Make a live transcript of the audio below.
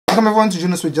Welcome everyone to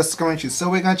Junosuede, just commentary. So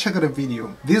we're gonna check out a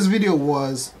video. This video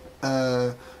was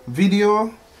a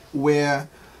video where,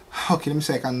 okay, let me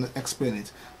see if I can explain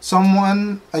it.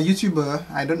 Someone, a YouTuber,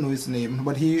 I don't know his name,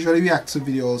 but he usually reacts to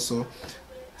video also.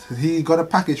 He got a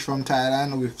package from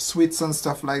Thailand with sweets and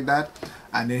stuff like that,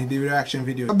 and then he did a reaction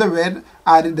video. Up the red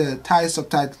added the Thai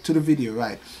subtitle to the video,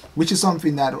 right? Which is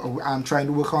something that I'm trying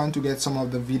to work on, to get some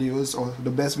of the videos or the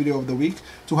best video of the week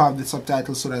to have the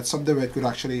subtitles, so that Sub the Red could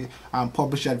actually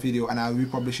publish that video, and I'll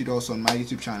republish it also on my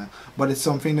YouTube channel. But it's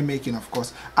something in the making, of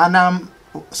course. And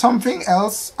something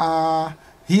else,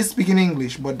 he's speaking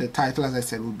English, but the title, as I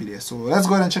said, will be there. So let's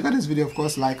go ahead and check out this video. Of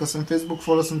course, like us on Facebook,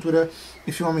 follow us on Twitter.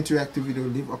 If you want me to react to the video,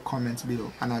 leave a comment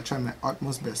below, and I'll try my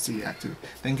utmost best to react to it.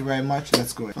 Thank you very much.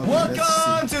 Let's go. Okay,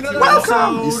 Welcome to another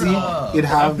Welcome! You see, episode it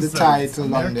have the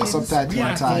title on there, subtitle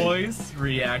on Thai. Boys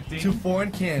reacting to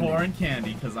foreign candy. Foreign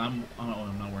candy, because I'm not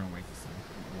wearing white this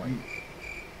time. White.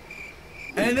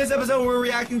 And in this episode, we're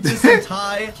reacting to some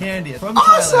Thai candy from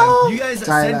Awesome! Thailand. You guys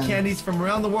Thailand. send candies from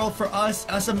around the world for us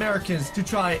Americans, to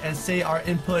try and say our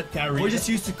input. We're just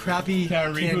used to crappy Can I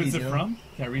read candies. who is it from?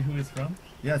 Can I read who it's from?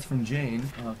 Yeah, it's from Jane.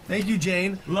 Thank you,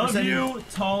 Jane. Love you,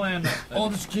 tall and all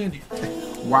this candy.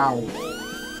 Wow.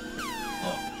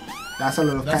 That's a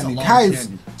lot of That's candy. a lot Guys, of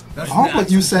candy. I hope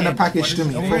that you send a package to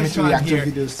me for me to react to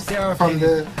videos from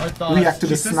the react to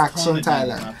the snacks from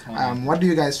Thailand. What do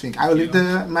you guys think? I will leave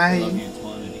my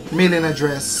mailing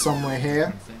address somewhere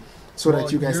here so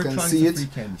that you guys can see it.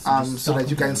 So that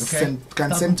you can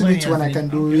send to me too, and I can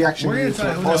do reaction videos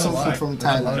of awesome food from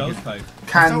Thailand.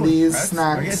 Candies,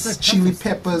 snacks, chili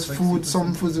peppers, food,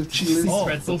 some foods with chilies.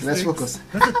 Let's focus.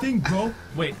 That's the thing, bro.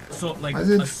 Wait, so like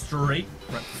a straight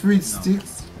fruit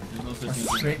sticks. There's no such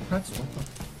thing. Straight pretzel.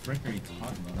 What are you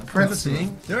talking about?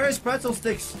 Pretzel. There is pretzel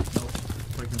sticks.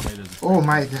 Oh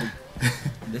my god.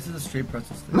 This is a straight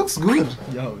pretzel stick. Looks good.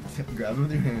 Yo, grab it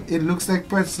with your hand. It looks like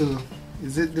pretzel.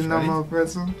 Is it the normal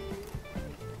pretzel?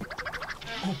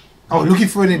 Oh, looking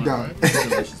for it down. It's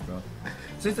delicious, bro.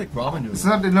 It tastes like ramen noodles.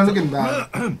 It's not looking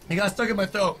bad. It got stuck in my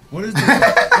throat. What is this?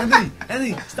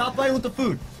 Anthony, stop playing with the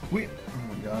food. Oh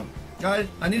my god. Guys,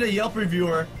 I need a Yelp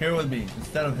reviewer here with me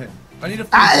instead of him. I need a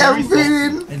food. I am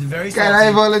feeling. It's very Can salty.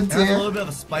 I volunteer? It has a little bit of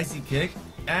a spicy kick.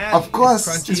 And Of course,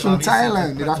 crunchy, it's from obviously.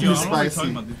 Thailand. It have to be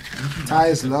spicy.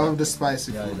 Thais love the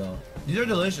spicy Yeah, I food. know. These are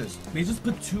delicious. They just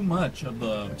put too much of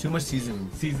the Too much seasoning.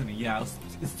 seasoning. Yeah,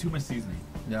 it's too much seasoning.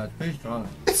 Yeah, it's pretty strong.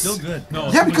 Still good. No,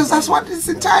 Yeah, because that's what is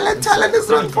in Thailand. Thailand is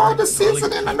known for the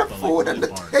seasoning and the food and the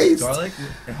taste. Garlic,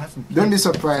 it has some Don't be kick.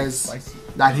 surprised Spicy.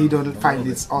 that he don't find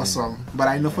it awesome. But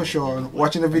I know for sure,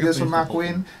 watching the videos from Mark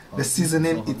Wayne, the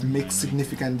seasoning, it makes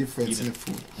significant difference in the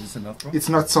food. Is this enough, bro? It's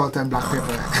not salt and black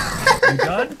pepper. You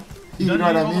done? You know what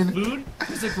I Done eating all the mean? Food?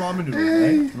 It's like ramen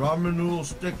noodles, right? Ramen noodle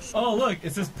sticks. Oh look,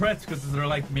 it says pretz because they're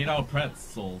like made out of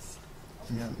pretzels.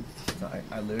 Yeah.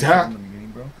 I literally Duh. said in the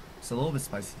beginning, bro. It's a little bit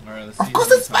spicy. Alright, let's Of see.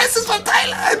 course it's spices from I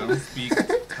Thailand! don't speak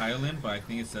Thailand, but I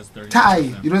think it says 30%. Thai.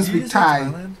 You don't You speak just Thai.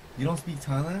 said Thailand? You don't speak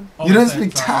Thailand? Oh, You don't it said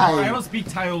speak Thai. I don't speak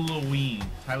Thailandese.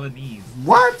 Thailandese.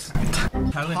 What?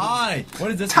 Thailandese. Thai!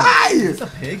 What is this? Thai! Is this a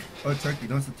pig? Or a turkey?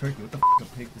 No, it's a turkey. What the f is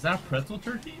a pig? Is that a pretzel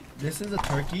turkey? This is a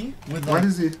turkey with What like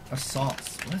is it? a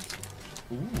sauce. What?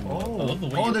 Ooh, I love the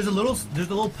way Oh, there's a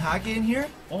little packet in here.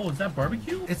 Oh, is that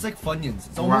barbecue? It's like Funyuns.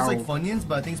 It's almost Wow. like Funyuns,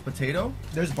 but I think it's potato.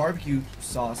 There's barbecue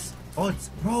sauce. Oh,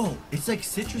 it's like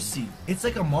citrusy. It's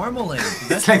like a marmalade.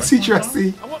 It's like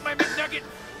citrusy. I want my McNugget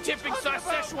dipping sauce,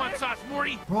 Szechuan sauce,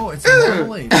 Morty. Bro, it's a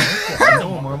marmalade. You know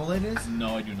what marmalade is?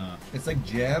 No, I do not. It's like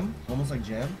jam, almost like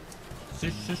jam.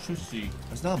 Sushi.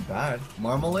 It's not bad.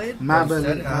 Marmalade? Marmalade,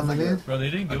 Instead, it has like marmalade. Bro, they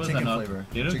didn't give us chicken enough. flavor.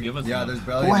 They didn't give us Yeah, enough. there's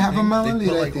barely Oh, I have a anything. marmalade, They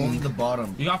put I like think. only the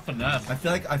bottom. You got finesse. I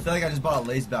feel like I just bought a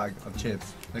Lay's bag of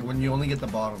chips. Like when you only get the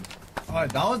bottom.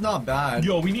 Alright, that was not bad.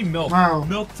 Yo, we need milk. Wow.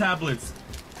 Milk tablets.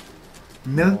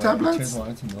 Milk Change tablets? water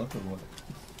into milk or what?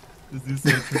 This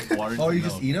is such water. Oh, to you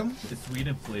milk. just eat them? It's sweet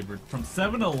and flavored. From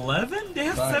 7-Eleven? They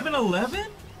have Right. 7-Eleven?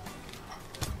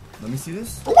 Let me see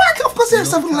this. What? Of course they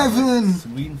have Milk 7-Eleven. tablets,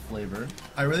 Sweet and flavor.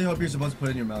 I really hope you're supposed to put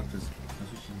it in your mouth because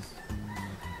That's what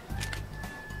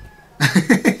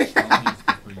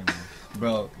she's.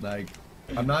 bro, like,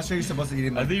 I'm not sure you're supposed to eat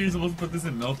it. I think you're supposed to put this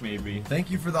in milk, maybe. Thank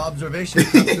you for the observation.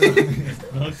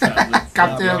 Milk tablets.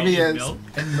 Captain Yeah, Obvious. milk.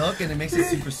 And milk, and it makes it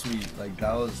super sweet. Like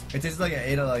that was. It tastes like I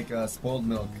ate spoiled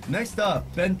milk. Next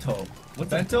up, bento. What's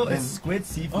bento? Is squid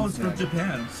seafood. Oh, it's from snack.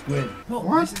 Japan. Squid.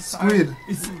 What? Squid.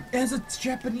 It has a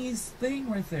Japanese thing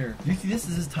right there. You see, this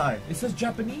is Thai. It says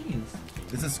Japanese.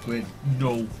 This is squid.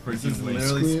 No, This is freaking way.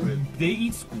 literally Squid. squid. They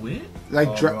eat squid? Like,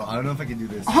 Oh, bro, I don't know if I can do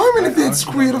this. how many I did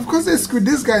honestly squid? don't Of know course if I there's can squid.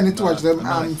 This guy need to watch them I'm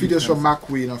not like videos from food Mark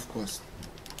Wayne, of course.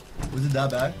 Was it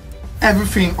that bad?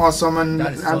 Everything awesome and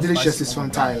That is so delicious spicy. is from Oh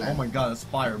my God. Thailand. Oh my god, that's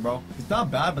fire, bro. It's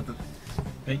not bad, but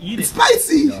They eat It's it.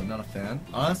 spicy! no, I'm not a fan.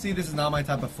 Honestly, this is not my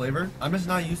type of flavor. I'm just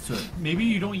not used to it. Maybe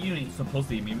you don't eat it supposed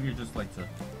to eat. Maybe you're just like to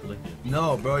lick it.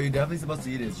 No, bro, you're definitely supposed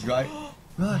to eat it. It's dry.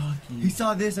 Look, he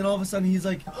saw this and all of a sudden he's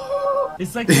like,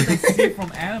 It's like what they see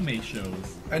from anime shows.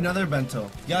 another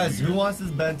bento. Guys, who wants this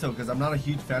bento? Because I'm not a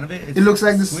huge fan of it. It's It looks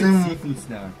like the squid same- seafood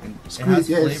snack. And Squid, it has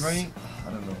yes. flavoring.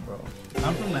 I don't know, bro.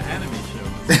 I'm from the anime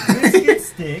shows. Biscuit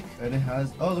stick. And it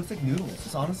has, oh, it looks like noodles.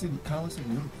 It's honestly kind of looks like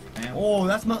noodles. Damn. Oh,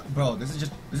 that's not, bro, this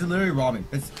is literally ramen.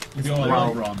 It's Yo, I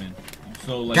Wow. love ramen.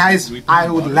 So, like, Guys, we I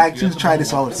put would butter, like we to have try put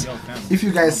this water. out. Yo, fam, If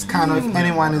you guys ramen. can, or if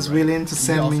anyone is willing to We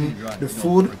send also me eat dry. the No,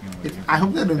 food, freaking I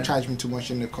hope they don't charge me too much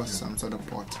and it costs some sort of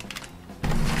pot.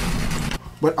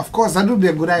 But of course, that would be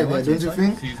a good idea, what it don't tastes you like?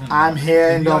 think? Seasoned. I'm here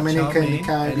in If you got Dominica, chow in the mein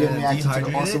Caribbean, and we actually took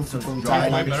dehydrated, awesome so food from it's dry.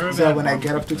 Better Thailand. than So when I barbecue.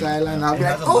 get up to Thailand, I'll be It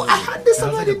like, has a oh, I little- had this it has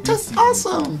like already, a beef just seasoning.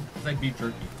 awesome. It's like beef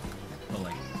jerky. But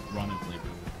like ramen flavor.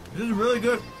 This is really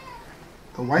good.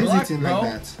 Why is Relax, it in bro.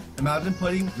 like that? Imagine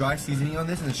putting dry seasoning on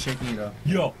this and then shaking it up.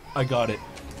 Yo, I got it.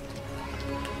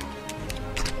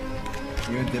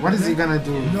 You're gonna dip What it is he in? gonna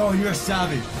do? No, you're a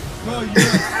savage. Bro, you're a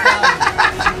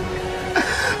savage.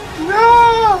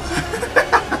 No!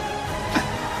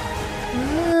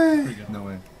 No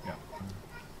way.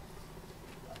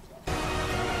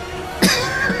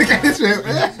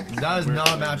 That is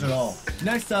not a match at all.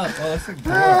 Next up, oh, let's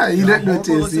You don't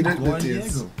notice, you don't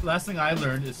notice. Last thing I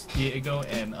learned is Diego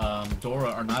and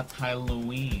Dora are not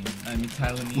Halloween. I mean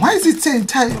Taiwanese. Why is it saying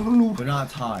Thai? They're not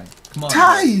Thai. Come on.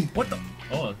 Thai! What the?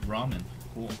 Oh, it's ramen.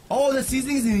 Cool. Oh, the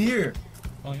seasoning's in here.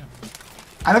 Oh yeah.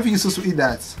 I don't think you're supposed to eat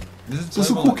that. This is Supposed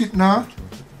to flavorless. cook it now.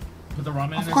 Put the ramen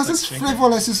in Of there, course, like it's shake it.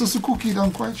 flavorless. You're supposed to cook it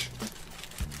on quench.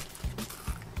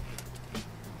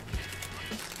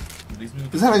 Leaves me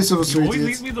with Is that how you're supposed to You eat always it?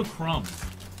 leave me the crumbs.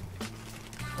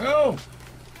 Oh,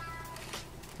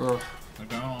 Oh.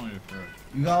 Like, I don't want it.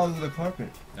 you got all over the carpet.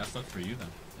 That sucks for you then.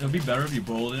 It'll be better if you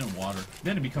boil it in water.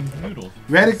 Then it becomes noodles.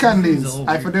 Where are the Seasoning's candies? a little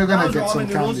I weird. thought they were gonna Those get ramen some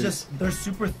noodles candies. just, they're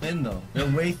super thin though.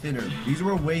 They're way thinner. These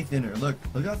were way thinner. Look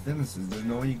how thin this is. There's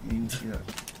no way you can see that.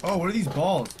 Oh, what are these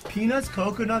balls? Peanuts,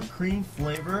 coconut, cream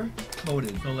flavor,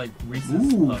 coated. So like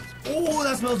Reese's Ooh. Puffs. Oh,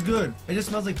 that smells good. It just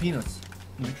smells like peanuts.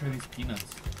 Let me try these peanuts.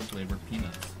 Flavored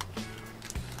peanuts.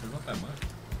 There's not that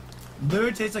much.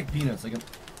 Literally tastes like peanuts. Like a,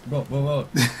 bro.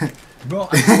 Bro,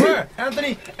 I swear,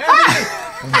 Anthony!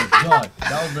 Oh my god,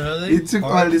 that was literally It took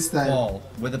hard all this time. ball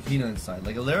with a peanut inside.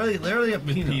 Like literally a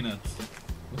With peanut. peanuts.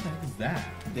 What the heck is that?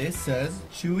 This says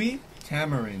chewy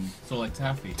tamarind. So like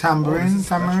taffy. Oh, this Tamarind, is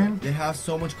special. tamarind. They have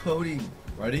so much coating.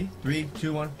 Ready? 3,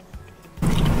 2, 1.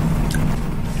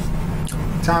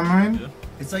 Tamarind. Good.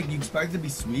 It's like you expect it to be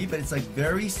sweet, but it's like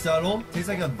very subtle. Tastes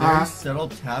like a very subtle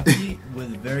taffy with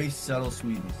very subtle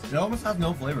sweetness. It almost has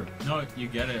no flavor. No, you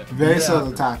get it. Very Yeah.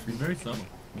 subtle taffy. It's very subtle.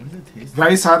 What does it taste?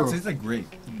 Very It subtle. tastes like grape.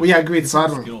 We agree, it's It's not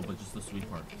subtle. skill, but just the sweet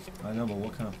part. I know, but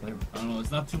what kind of flavor? I don't know.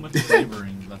 It's not too much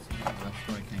flavoring. That's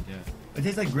what I can't get. It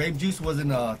tastes like grape juice was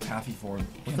in a taffy form.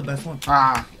 What's the best one?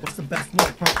 Ah, What's the best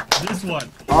one? This one.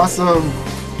 awesome.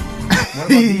 What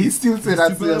about He these? still said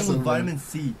that's Super lemon with awesome. vitamin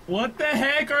C. What the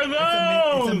heck are It's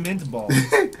a those? mint ball.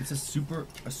 It's a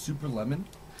super lemon.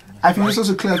 I think you're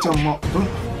supposed to clear out your mouth. Don't.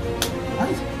 What?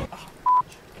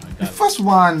 I The got first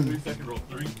one. 3-second roll.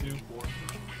 3, 2, 4.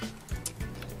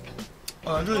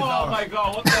 Oh, that's really Oh sour. my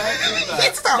god! What the heck is that?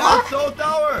 It's the That's so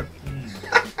sour.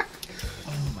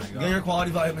 Oh my Get your god.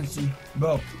 quality vitamin C,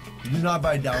 bro. Do not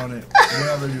bite down on it.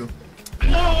 Whatever you do.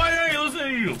 No, why didn't I listen to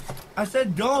you? I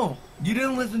said don't. You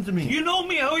didn't listen to me. You know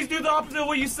me. I always do the opposite of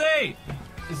what you say.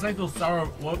 It's like those sour.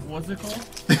 What's it called?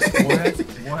 Warheads.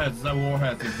 Warheads. It's like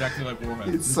warheads. Exactly like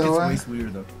warheads. It's This gets sour. way sweeter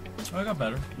though. Oh, I got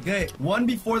better. Okay, one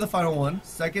before the final one.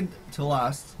 Second to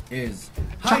last is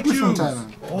Chocolate from Haichus.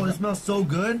 Thailand. Oh, this smells so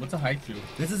good. What's a haiku?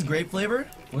 This is grape flavor.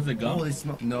 What's it gum? Oh, they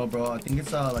smell. No, bro. I think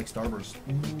it's like Starburst.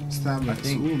 I Starbucks.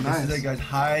 think. Ooh, This is nice. it, guys.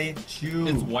 High chew.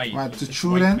 It's white. What, to It's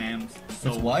chew white, then? man. It's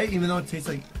white, even though it tastes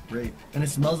like grape, and it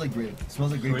smells like grape. It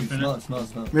smells like grape. Grape in Smell it? it. Smell it.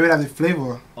 Smell it. Maybe that's the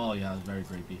flavor. Oh yeah, it's very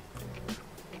grapey.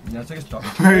 Yeah, it's like a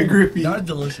Starburst. Very grippy. That is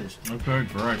delicious. It's very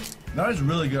great. That is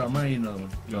really good. I'm gonna eat another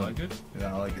one. You like it?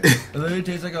 Yeah, I like it. It literally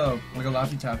tastes like a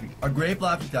Laffy Taffy. A grape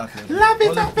Laffy Taffy. Laffy Or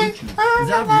the Taffy. fruit juice. Oh, Does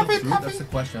it have Laffy real fruit? Taffy. That's the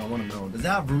question I want to know. Does it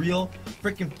have real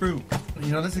freaking fruit?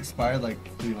 You know, this expired like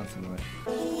 3 months ago.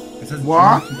 Right? It says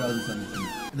What? June 2017.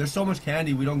 There's so much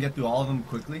candy, we don't get through all of them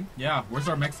quickly. Yeah. Where's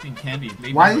our Mexican candy?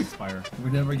 They Why? never expire. We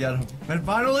never get them. And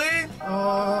finally,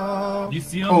 You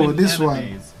see them Oh, in this one.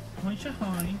 animes. Honey,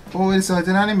 honey. Oh, it's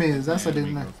an anime. That's what I Yeah,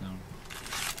 didn't know. Migos sound.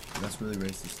 that's really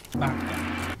racist. Back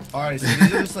down. Alright, so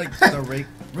these are just like the rake.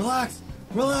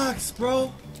 Relax,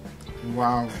 bro.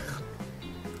 Wow.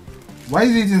 Why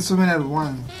is he eating so many at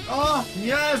once? Oh,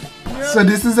 yes! Yes! So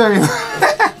this is a real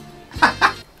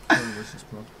Delicious,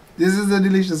 bro. this is a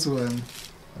delicious one.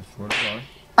 I swear to God.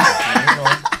 I swear to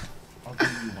God. I'll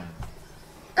give you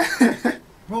one.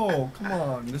 Bro, come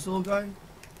on. This little guy?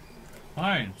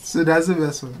 Fine. So that's the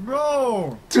best one.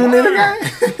 Bro! Two little guy.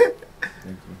 Thank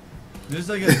you. This is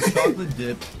like a chocolate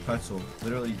dipped pretzel.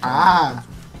 Literally. Ah.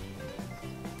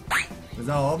 Pretzel. Is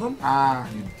that all of them? Ah.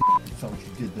 You saw what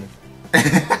you did there.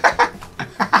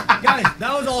 Guys,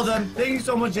 that was all done. Thank you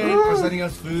so much, Jane, for sending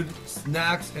us food,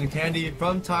 snacks, and candy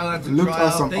from Thailand to Looked try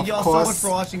awesome. out. Thank you all Of so much course. for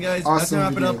watching, guys. Awesome Let's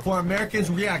wrap it video. up. For Americans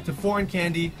react to foreign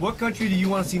candy, what country do you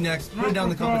want to see next? Put it down in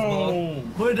the comments below.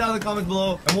 Put it down in the comments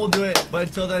below, and we'll do it. But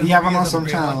until then, We have an you guys awesome a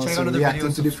great one. channel, Check so out another reacting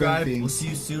video, to different subscribe. things. We'll see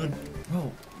you soon.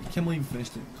 Bro, I can't believe you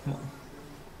finished it. Come on.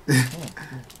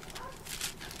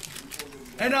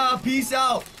 And peace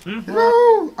out.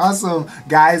 Woo! Awesome.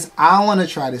 Guys, I want to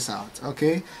try this out,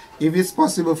 okay? If it's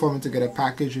possible for me to get a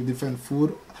package with different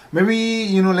food, maybe,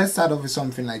 you know, let's start off with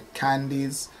something like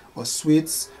candies or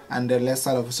sweets, and then let's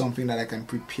start off with something that I can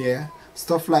prepare.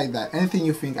 Stuff like that. Anything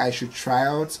you think I should try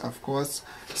out, of course,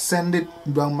 send it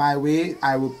down my way.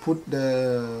 I will put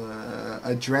the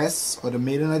address or the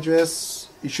mailing address.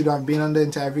 It should have been on the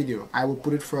entire video. I will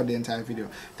put it throughout the entire video.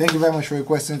 Thank you very much for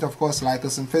requesting it. Of course, like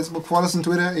us on Facebook, follow us on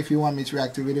Twitter if you want me to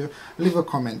react to a video. Leave a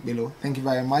comment below. Thank you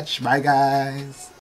very much. Bye, guys.